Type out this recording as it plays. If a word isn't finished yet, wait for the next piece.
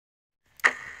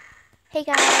Hey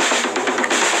guys!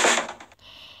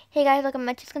 Hey guys, welcome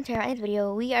back to Scontera. In this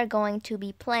video, we are going to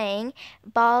be playing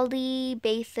Baldi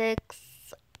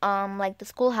Basics, like the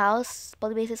schoolhouse,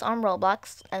 Baldi Basics on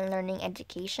Roblox and learning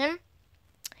education.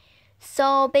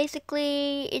 So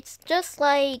basically, it's just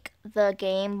like the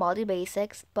game Baldi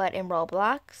Basics, but in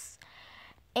Roblox.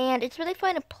 And it's really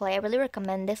fun to play. I really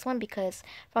recommend this one because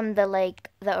from the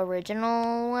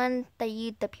original one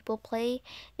that people play,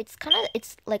 it's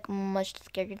like much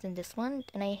scarier than this one,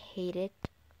 and I hate it.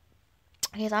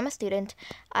 Because I'm a student,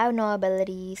 I have no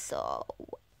ability, so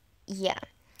yeah.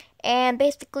 And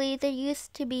basically, there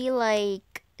used to be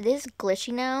like this is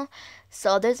glitchy now,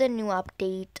 so there's a new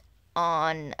update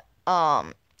on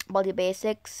Body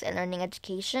Basics and Learning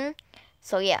Education.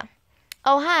 So yeah.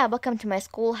 Oh hi, welcome to my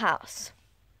schoolhouse.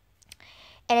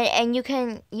 And you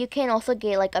can also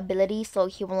get like abilities, so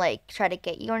he won't like try to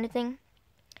get you or anything.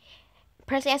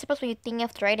 Press the answer box when you think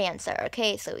of the right answer.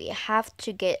 Okay, so you have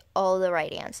to get all the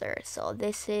right answers. So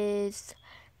this is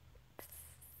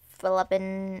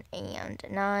 11 and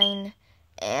 9.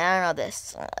 And I don't know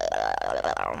this.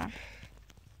 I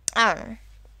don't know.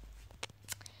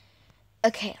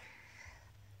 Okay.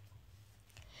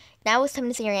 Now it's time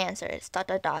to say your answers. Dot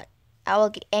dot dot. I will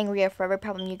get angrier for every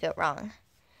problem you get wrong.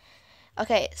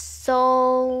 Okay,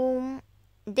 so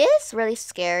this is really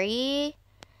scary.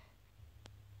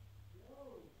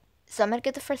 So I'm gonna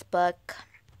get the first book.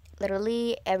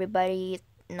 Literally everybody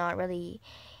not really,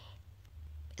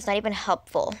 it's not even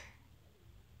helpful.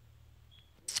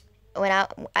 When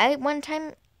I one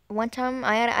time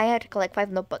I had to collect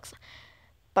 5 notebooks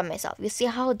by myself. You see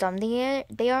how dumb they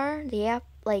are? They have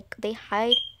like they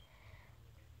hide.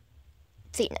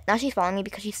 See, now she's following me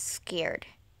because she's scared.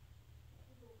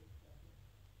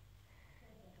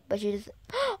 But she just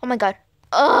oh my god.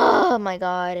 Oh my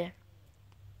god.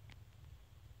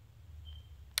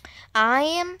 I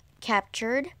am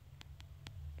captured.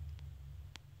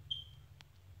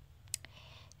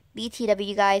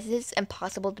 BTW guys, this is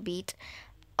impossible to beat.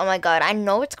 Oh my god, I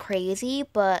know it's crazy,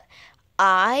 but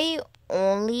I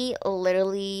only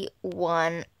literally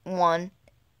won one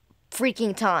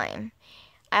freaking time.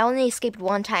 I only escaped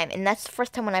one time, and that's the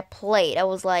first time when I played. I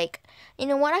was like, you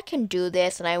know what, I can do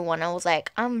this, and I won. I was like,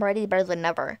 I'm ready better than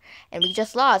ever. And we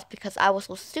just lost because I was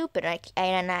so stupid,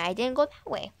 and I didn't go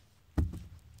that way.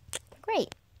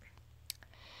 Great.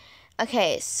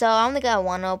 Okay, so I only got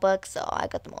one notebook, so I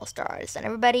got the most stars than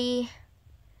everybody.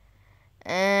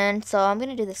 And so I'm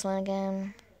gonna do this one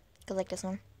again, cause I like this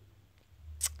one.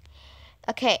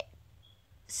 Okay,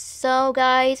 so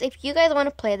guys, if you guys want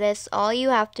to play this, all you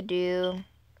have to do,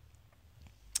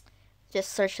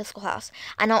 just search the schoolhouse.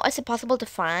 I know it's impossible to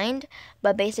find,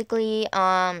 but basically,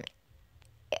 I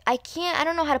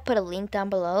don't know how to put a link down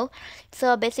below.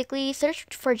 So basically, search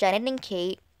for Janet and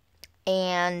Kate,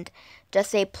 and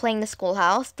just say playing the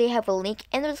schoolhouse. They have a link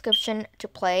in the description to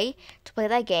play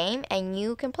that game, and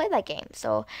you can play that game.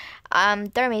 So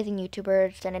they're amazing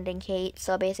YouTubers, Janet and Kate.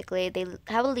 So basically they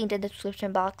have a link in the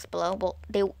description box below. Well,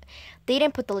 they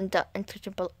didn't put the link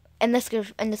in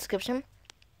the description.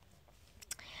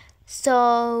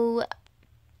 So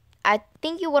I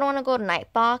think you would want to go to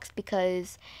Nightbox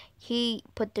because he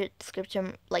put the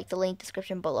description, like the link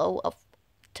description below of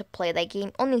to play that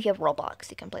game. Only if you have Roblox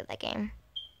you can play that game.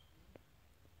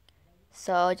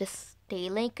 So just the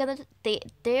link in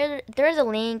there's a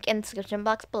link in the description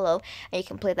box below, and you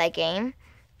can play that game.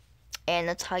 And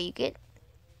that's how you get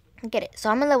it. So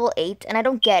I'm on level 8, and I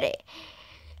don't get it.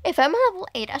 If I'm on level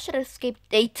 8, I should have escaped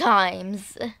 8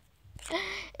 times.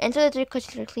 Answer the 3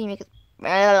 questions correctly. Because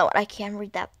I can't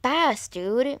read that fast,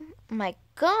 dude. Oh my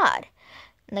god.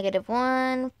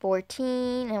 -1,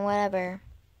 14, and whatever.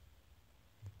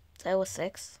 So it was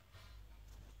 6.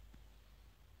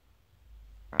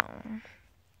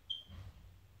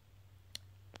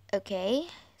 Okay,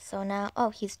 so now, oh,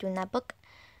 he's doing that book.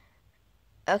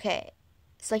 Okay,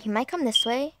 so he might come this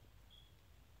way.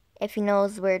 If he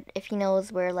knows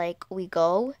where like we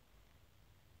go.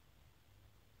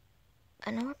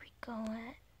 I know where we go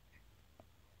at.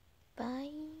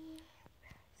 Bye.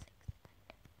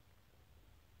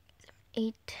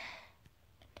 8.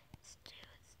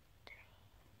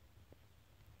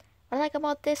 What I like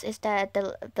about this is that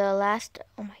the last,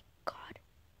 oh my god.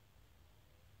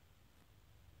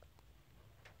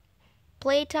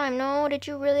 Playtime, no, did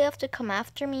you really have to come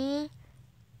after me?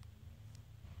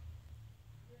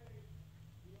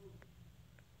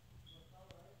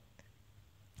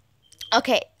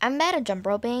 Okay, I'm bad at jump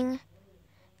roping.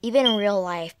 Even in real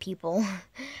life, people.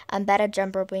 I'm bad at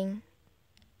jump roping.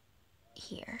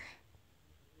 Here.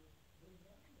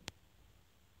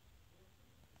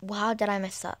 Wow, did I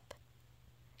mess up?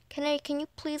 Can you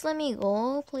please let me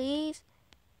go? Please?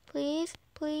 Please?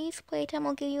 Please? Playtime,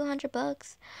 I'll give you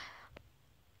 $100.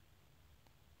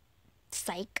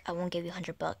 Psych, I won't give you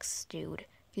 $100, dude.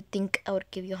 You think I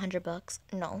would give you $100?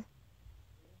 No.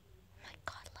 Oh my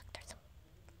god, look, there's a...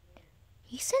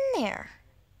 He's in there.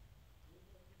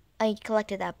 I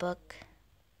collected that book.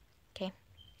 Okay.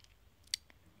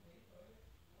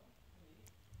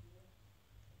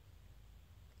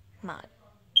 My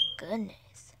goodness.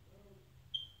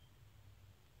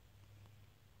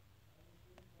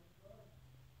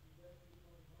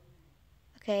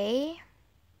 Okay.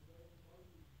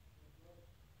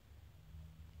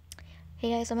 Hey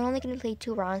guys, I'm only going to play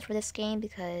 2 rounds for this game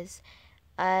because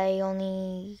I'm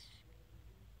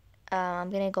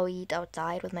going to go eat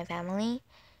outside with my family.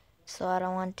 So I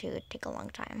don't want to take a long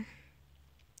time.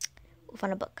 We'll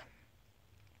find a book.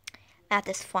 Math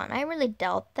is fun. I really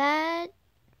doubt that.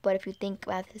 But if you think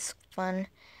math is fun,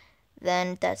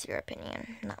 then that's your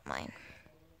opinion, not mine.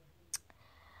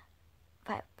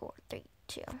 5, 4, 3,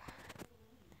 2,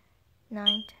 9,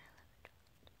 10.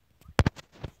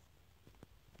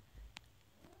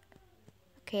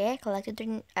 Okay, I collected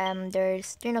 3,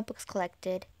 there's 3 notebooks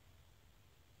collected.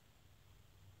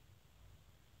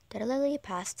 Did I literally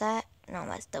pass that? No,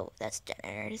 that's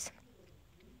janitors.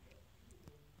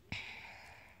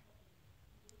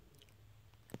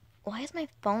 Why is my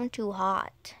phone too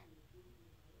hot?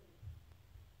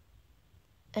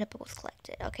 And a book was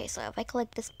collected. Okay, so if I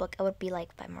collect this book, it would be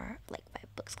like 5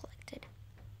 books collected.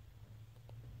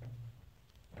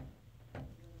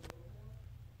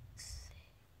 6,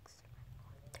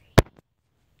 4, 3,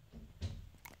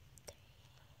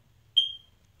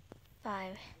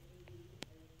 5.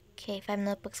 Okay, 5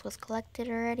 notebooks was collected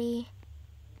already.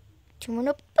 2 more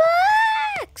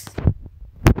notebooks!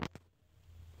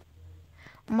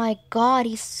 My god,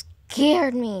 he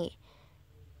scared me.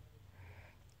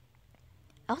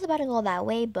 I was about to go that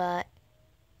way, but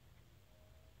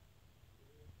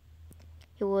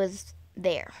he was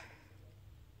there.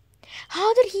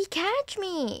 How did he catch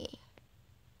me?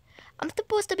 I'm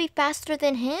supposed to be faster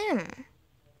than him.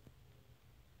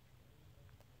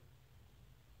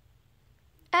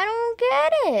 I don't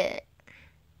get it.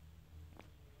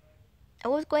 I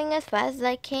was going as fast as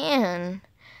I can.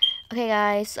 Okay,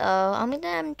 guys, so I'm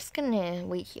just gonna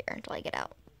wait here until I get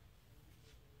out.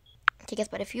 Okay, guys,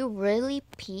 but if you really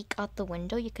peek out the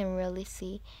window, you can really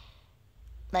see,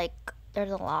 like,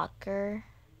 there's a locker.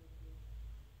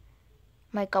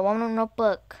 My god, one more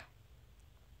notebook.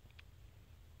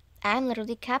 I'm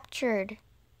literally captured.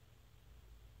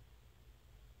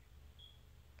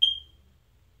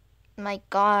 My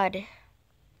god.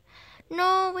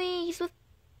 No, wait, he's with...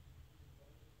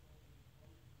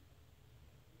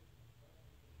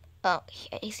 Oh,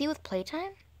 is he with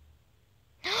Playtime?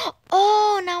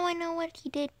 Oh, now I know what he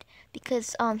did.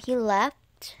 Because, he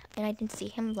left, and I didn't see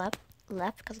him left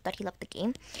because I thought he left the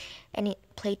game. And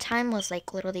Playtime was,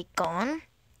 like, literally gone.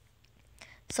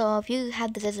 So, if you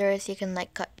have the scissors, you can,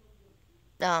 like, cut,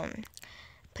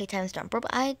 Playtime's jumper.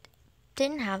 But I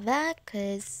didn't have that,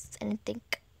 because I didn't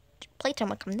think Playtime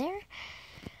would come there.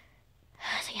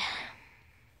 So, yeah.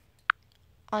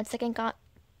 On second thought,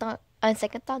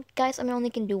 guys, I only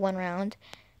can do 1 round.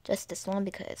 Just this one,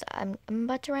 because I'm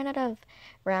about to run out of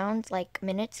rounds, like,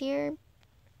 minutes here.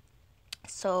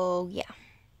 So, yeah.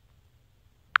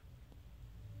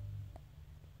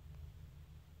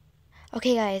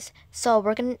 Okay, guys, so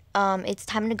we're gonna, it's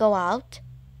time to go out.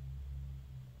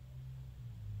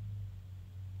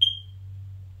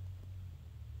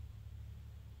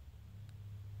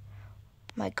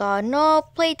 My god, no,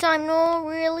 Playtime, no,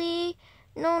 really?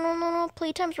 No,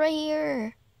 Playtime's right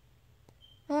here.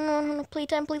 No,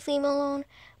 Playtime, please leave me alone.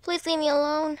 Please leave me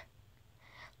alone.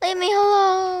 Leave me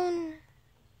alone.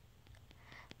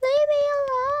 Leave me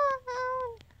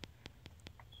alone.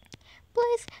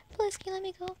 Please, can you let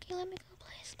me go? Can you let me go?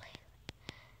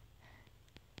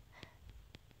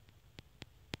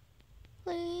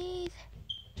 Please.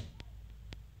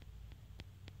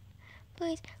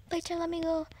 Please, Playtime, let me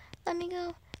go. Let me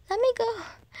go.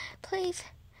 Please.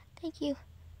 Thank you.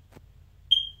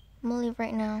 I'm gonna leave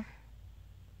right now.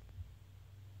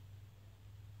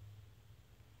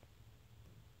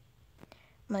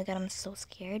 Oh my god, I'm so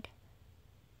scared.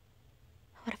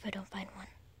 What if I don't find one?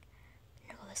 I'm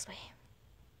gonna go this way.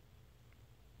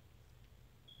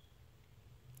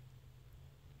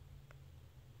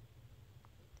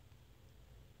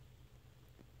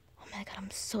 Oh my god,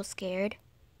 I'm so scared.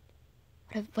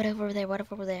 What if over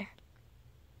there?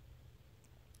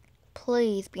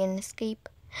 Please be an escape.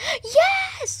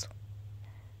 Yes!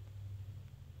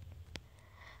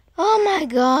 Oh my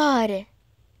god.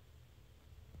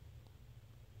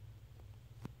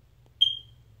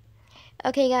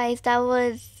 Okay, guys, that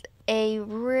was a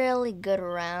really good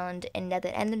round, and at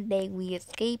the end of the day, we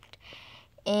escaped.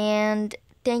 And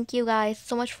thank you guys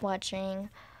so much for watching.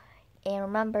 And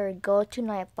remember, go to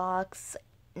Night Fox.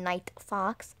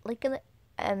 Link in the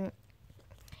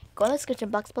go in the description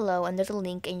box below, and there's a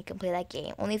link, and you can play that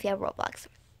game only if you have Roblox.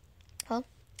 Well,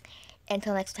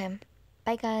 until next time,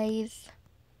 bye, guys.